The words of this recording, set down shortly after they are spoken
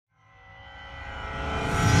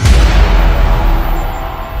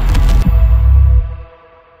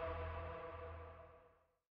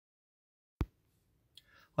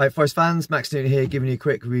Hi Forest fans, Max Newton here giving you a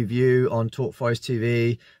quick review on Talk Forest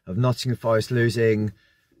TV of Nottingham Forest losing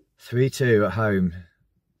 3-2 at home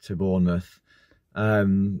to Bournemouth.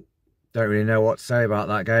 Don't really know what to say about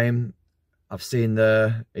that game. I've seen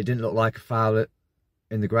it didn't look like a foul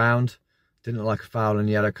in the ground, didn't look like a foul and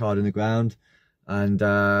yellow card in the ground, and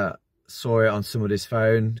saw it on somebody's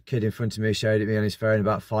phone. Kid in front of me showed it me on his phone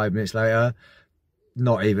about 5 minutes later.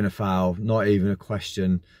 Not even a foul, not even a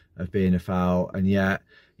question of being a foul, and yet,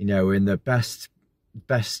 you know, we're in the best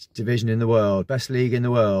division in the world, best league in the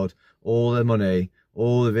world, all the money,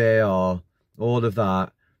 all the VAR, all of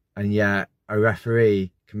that, and yet a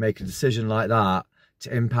referee can make a decision like that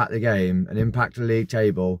to impact the game and impact the league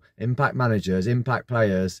table, impact managers, impact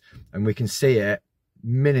players, and we can see it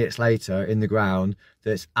minutes later in the ground.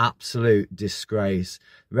 That's absolute disgrace.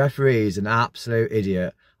 The referee is an absolute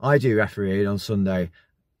idiot. I do refereeing on Sunday,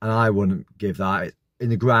 and I wouldn't give that. In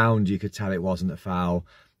the ground, you could tell it wasn't a foul.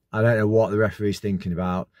 I don't know what the referee's thinking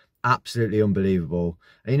about. Absolutely unbelievable.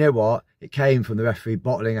 And you know what? It came from the referee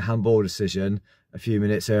bottling a handball decision a few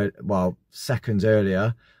minutes, seconds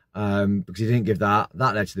earlier, because he didn't give that.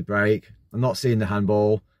 That led to the break. I'm not seeing the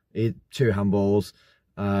handball. He had 2 handballs.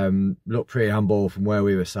 Looked pretty handball from where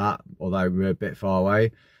we were sat, although we were a bit far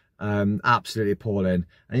away. Absolutely appalling.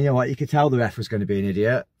 And you know what? You could tell the ref was going to be an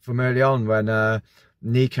idiot from early on when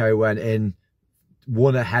Nico went in,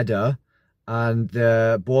 won a header, and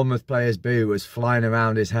the Bournemouth player's boot was flying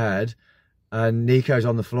around his head, and Nico's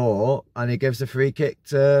on the floor, and he gives a free kick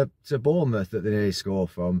to Bournemouth that they nearly score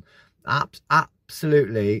from.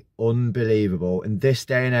 Absolutely unbelievable. In this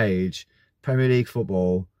day and age, Premier League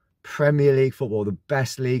football, the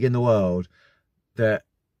best league in the world, that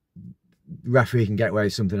referee can get away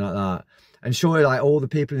with something like that. And surely, like, all the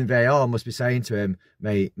people in VAR must be saying to him,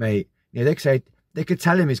 mate, you know, they could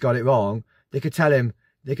tell him he's got it wrong. They could tell him,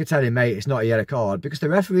 mate, it's not a yellow card, because the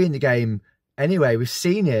referee in the game, anyway, we've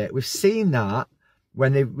seen it. We've seen that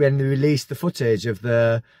when they released the footage of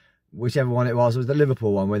whichever one it was the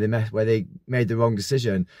Liverpool one, where they made the wrong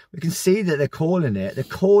decision. We can see that they're calling it. They're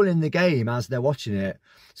calling the game as they're watching it.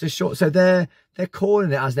 So they're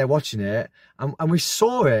calling it as they're watching it, and we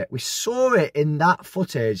saw it. We saw it in that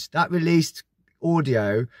footage, that released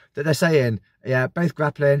audio, that they're saying, yeah, both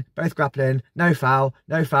grappling, no foul,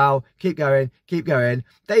 keep going.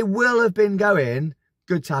 They will have been going,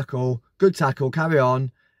 good tackle, carry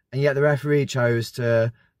on, and yet the referee chose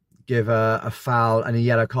to give a foul and a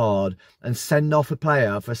yellow card and send off a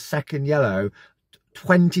player for a second yellow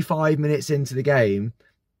 25 minutes into the game.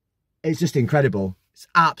 It's just incredible. It's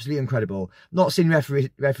absolutely incredible. Not seen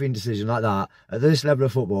refereeing decision like that at this level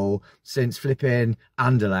of football since flipping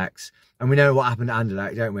Anderlecht. And we know what happened at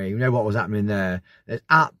Anderlecht, don't we? We know what was happening there. It's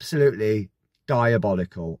absolutely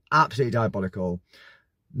diabolical. Absolutely diabolical.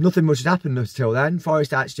 Nothing much had happened until then.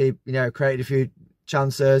 Forest actually, you know, created a few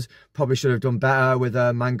chances. Probably should have done better with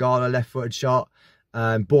a Mangala left-footed shot.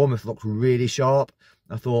 Bournemouth looked really sharp.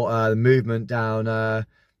 I thought the movement down our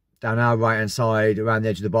right-hand side around the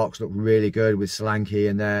edge of the box looked really good with Solanke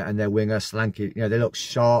and their winger. Solanke, you know, they look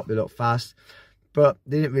sharp, they look fast, but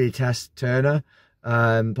they didn't really test Turner,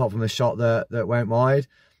 apart from a shot that went wide.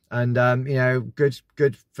 And you know,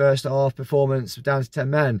 good first half performance down to 10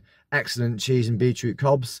 men. Excellent cheese and beetroot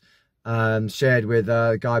cobs, shared with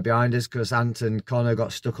a guy behind us because Ant and Connor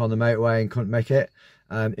got stuck on the motorway and couldn't make it.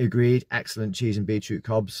 Agreed. Excellent cheese and beetroot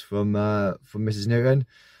cobs from Mrs. Newton.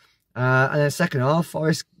 And then second half,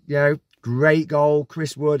 Forest, you know, great goal.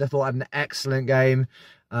 Chris Wood, I thought, had an excellent game.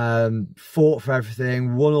 Fought for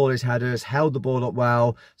everything, won all his headers, held the ball up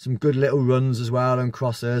well, some good little runs as well and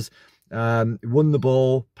crosses. Won the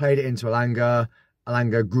ball, played it into Alanga,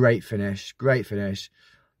 great finish.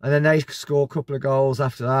 And then they scored a couple of goals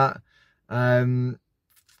after that.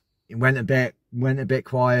 It went a bit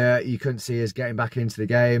quiet. You couldn't see us getting back into the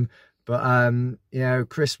game. But, you know,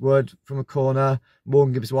 Chris Wood from a corner.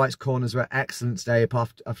 Morgan Gibbs-White's corners were excellent today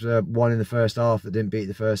after one in the first half that didn't beat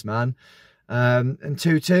the first man. And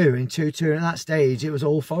 2-2. In 2-2, and at that stage, it was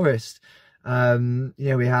all Forest. You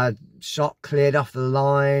know, we had shot cleared off the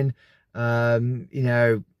line. You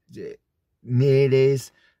know,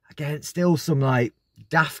 nearlies. Again, still some, like,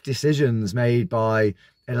 daft decisions made by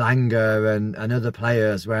Elanga and other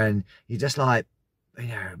players when you just, like, you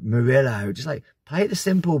know, Murillo, just like play the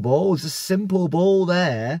simple ball. It's a simple ball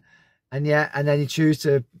there, and then you choose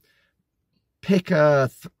to pick a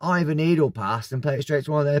Ivan Needle pass and play it straight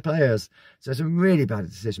to one of their players. So some really bad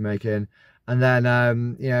decision making. And then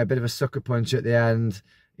you know, a bit of a sucker punch at the end.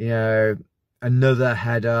 You know, another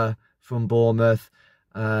header from Bournemouth.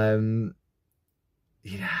 Yeah,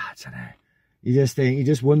 I don't know. You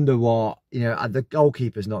just wonder what, you know, the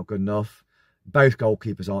goalkeeper's not good enough. both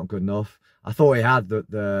goalkeepers aren't good enough. I thought he had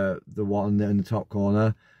the one in the top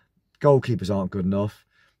corner. Goalkeepers aren't good enough.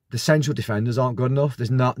 The central defenders aren't good enough.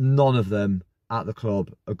 There's none of them at the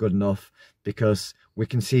club are good enough, because we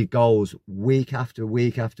concede goals week after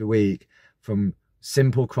week after week from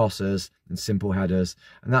simple crosses and simple headers,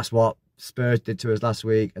 and that's what Spurs did to us last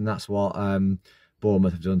week, and that's what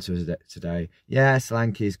Bournemouth have done to us today. Yeah,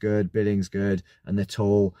 Solanke's good, Billing's good, and they're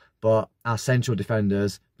tall, but our central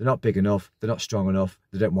defenders, they're not big enough, they're not strong enough,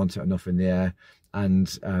 they don't want it enough in the air,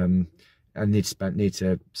 and need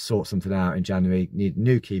to sort something out in January. Need a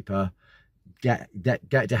new keeper, get De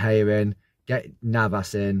Gea in, get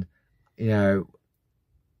Navas in. You know,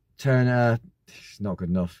 Turner, he's not good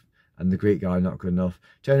enough, and the Greek guy not good enough.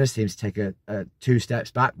 Turner seems to take a 2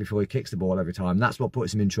 steps back before he kicks the ball every time. That's what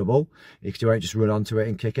puts him in trouble, because he won't just run onto it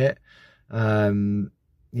and kick it.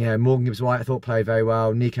 Yeah, Morgan Gibbs-White I thought played very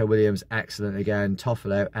well. Nico Williams, excellent again.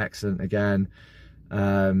 Toffolo, excellent again. You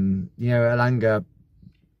know, Elanga,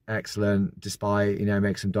 excellent, despite, you know,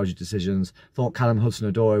 make some dodgy decisions. Thought Callum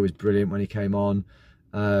Hudson-Odoi was brilliant when he came on.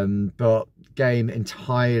 But game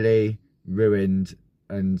entirely ruined,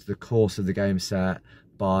 and the course of the game set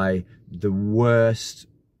by the worst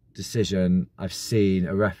decision I've seen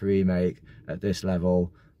a referee make at this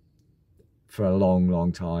level for a long,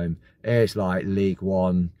 long time. It's like League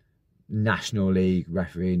One, National League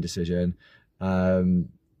refereeing decision. I'm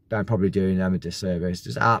probably doing them a disservice.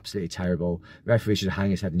 Just absolutely terrible. Referee should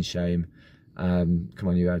hang his head in shame. Come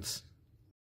on, you Reds.